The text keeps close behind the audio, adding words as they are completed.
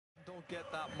don't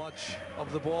get that much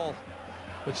of the ball,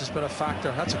 which has been a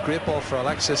factor. That's a great ball for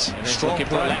Alexis. Strong looking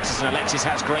for Alexis, and Alexis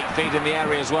has great feet in the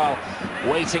area as well,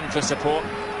 waiting for support,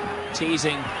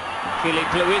 teasing Philippe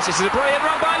Luis. This is a brilliant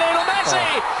run by Lionel Messi,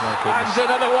 and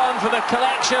another one for the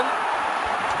collection.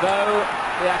 Though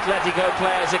the Atletico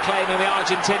players are claiming the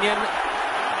Argentinian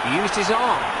used his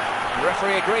arm. The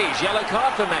referee agrees. Yellow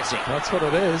card for Messi. That's what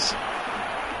it is.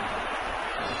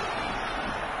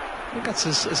 I think that's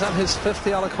his, is that his fifth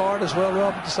yellow card as well,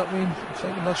 Rob? Does that mean?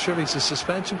 I'm not sure. He's a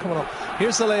suspension coming up.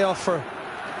 Here's the layoff for.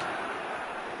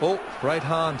 Oh, right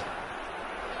hand.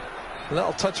 A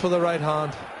little touch with the right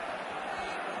hand.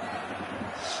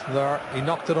 There, he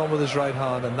knocked it on with his right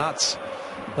hand, and that's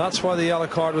why the yellow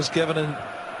card was given. And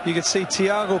you could see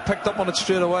Thiago picked up on it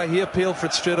straight away. He appealed for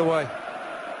it straight away.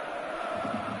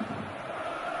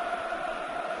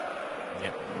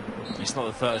 Yeah, it's not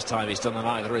the first time he's done that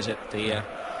either, is it? The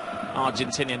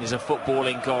Argentinian is a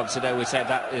footballing god, so they would say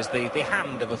that is the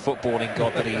hand of a footballing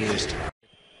god that he used.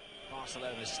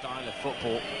 Barcelona's style of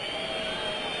football.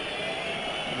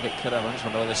 A bit cut over. I just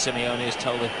wonder whether Simeone has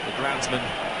told the groundsman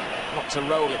not to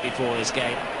roll it before this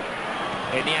game.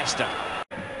 Iniesta.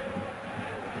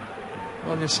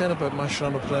 Well, you're saying about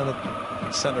Mascherano playing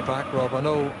at centre-back, Rob. I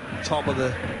know top of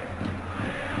the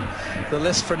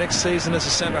list for next season is a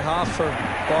centre-half for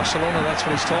Barcelona. That's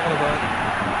what he's talking about.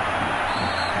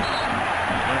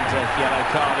 And a yellow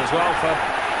card as well for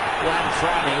Juan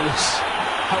Fran, who was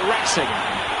harassing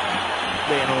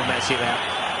Lionel Messi there.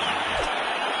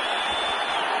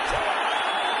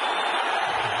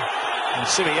 And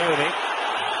Simeone.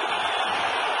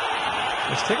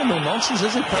 He's taking no nonsense,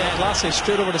 is he? Classy,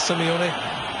 straight over to Simeone.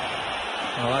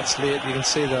 Oh, that's late. You can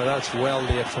see there, that's well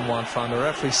late from Juan Fran. The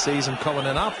referee sees him coming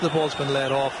in after the ball's been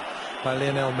laid off by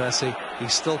Lionel Messi. He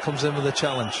still comes in with a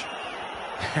challenge.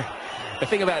 The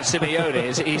thing about Simeone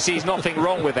is he sees nothing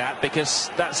wrong with that, because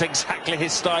that's exactly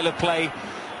his style of play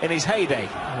in his heyday.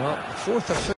 Well, fourth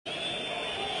or fifth.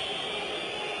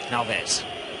 Alves.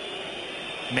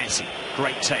 Messi,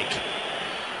 great take.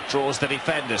 Draws the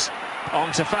defenders.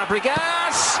 On to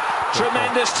Fabregas.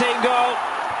 Tremendous team goal.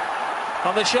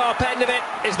 On the sharp end of it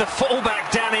is the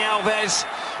fullback Dani Alves.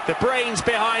 The brains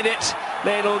behind it,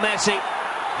 Lionel Messi.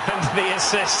 And the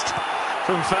assist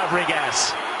from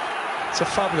Fabregas. It's a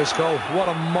fabulous goal. What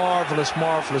a marvellous,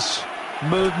 marvellous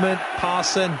movement,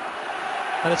 passing.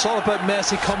 And it's all about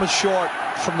Messi coming short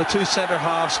from the two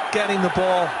centre-halves, getting the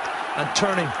ball and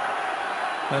turning.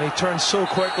 And he turns so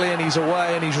quickly, and he's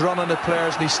away, and he's running at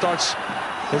players, and he starts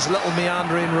his little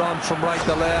meandering run from right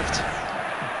to left.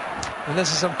 And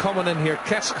this is him coming in here,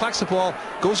 collects the ball,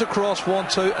 goes across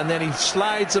 1-2, and then he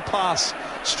slides a pass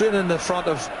straight in the front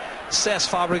of Cesc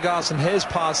Fabregas, and his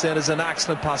pass then is an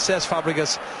excellent pass. Cesc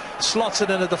Fabregas slots it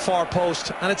in at the far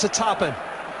post, and it's a tap-in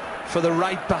for the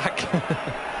right back,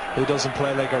 who doesn't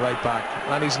play like a right back.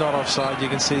 And he's not offside, you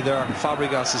can see there.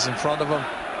 Fabregas is in front of him.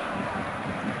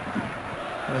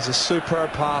 There's a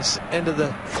superb pass into the...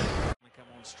 Come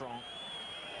on strong.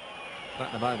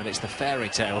 At the moment it's the fairy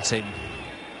tale team.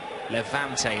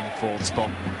 Levante in fourth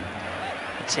spot.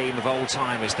 A team of old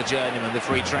timers, the journeymen, the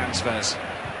free transfers.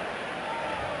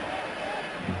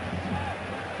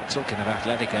 Talking of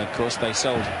Atletico, of course, they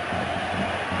sold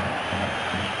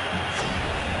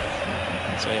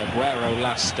Aguero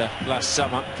last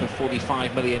summer for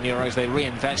 45 million euros. They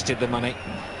reinvested the money.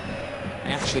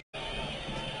 They actually...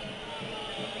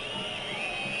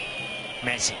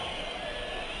 Messi.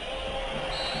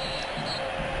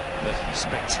 The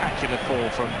spectacular ball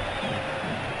from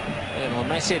Lionel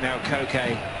Messi. Now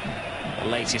Koke, the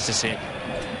latest to see it.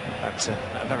 That's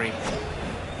a very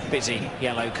busy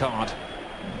yellow card.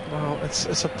 Well,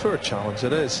 it's a poor challenge,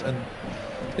 it is. And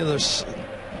you know, there's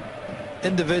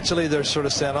individually they're sort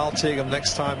of saying, I'll take him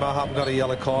next time, I haven't got a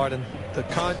yellow card, and the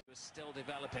count is still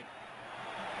developing.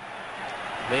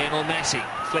 Lionel Messi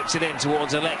flips it in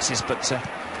towards Alexis, but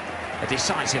a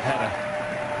decisive header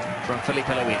from Filipe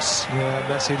Luis. Yeah,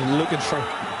 Messi looking for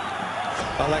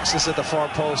Alexis at the far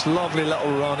post. Lovely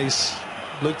little run. He's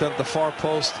looked at the far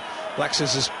post.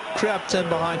 Alexis has crept in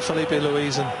behind Filipe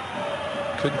Luis and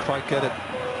couldn't quite get it.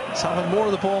 He's having more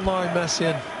of the ball now,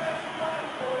 Messi, and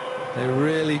they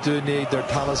really do need their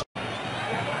talisman.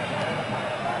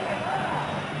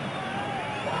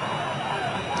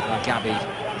 Gabi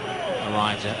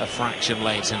arrived a fraction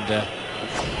late, and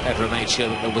Pedro made sure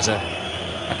that there was a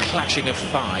clashing of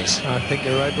thighs. I think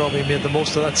you're right, Rob. He made the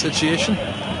most of that situation.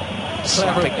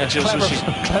 Clever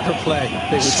play.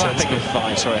 Slapping of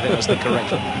thighs, sorry, I think that's the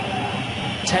correct one.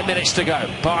 10 minutes to go.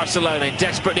 Barcelona in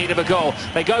desperate need of a goal.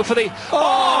 They go for the...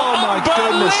 Oh my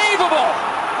goodness. Unbelievable!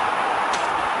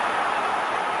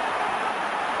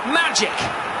 Magic!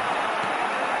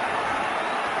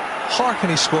 How can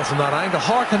he score from that angle?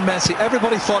 How can Messi?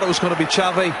 Everybody thought it was going to be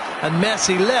Xavi, and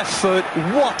Messi left foot.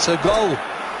 What a goal!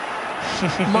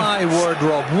 My word,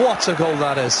 Rob, what a goal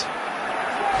that is.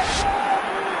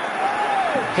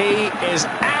 He is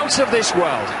out of this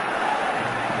world.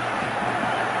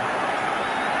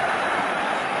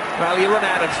 Well, you run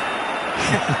out of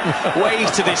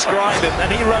ways to describe him,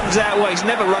 and he runs out of ways. He's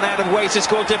never run out of ways to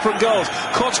score different goals.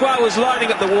 Courtois was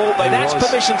lining up the wall, they'd asked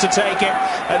permission to take it,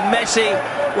 and Messi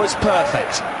was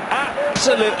perfect.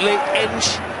 Absolutely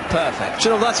inch perfect.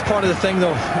 You know, that's part of the thing,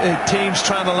 though. Teams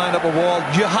trying to line up a wall,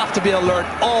 you have to be alert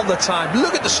all the time.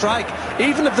 Look at the strike.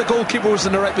 Even if the goalkeeper was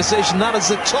in the right position, that is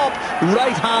the top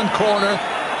right-hand corner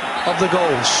of the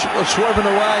goal. Swerving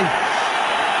away.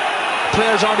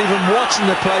 Players aren't even watching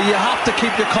the play. You have to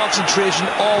keep your concentration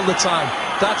all the time.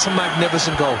 That's a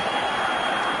magnificent goal.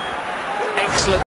 Excellent.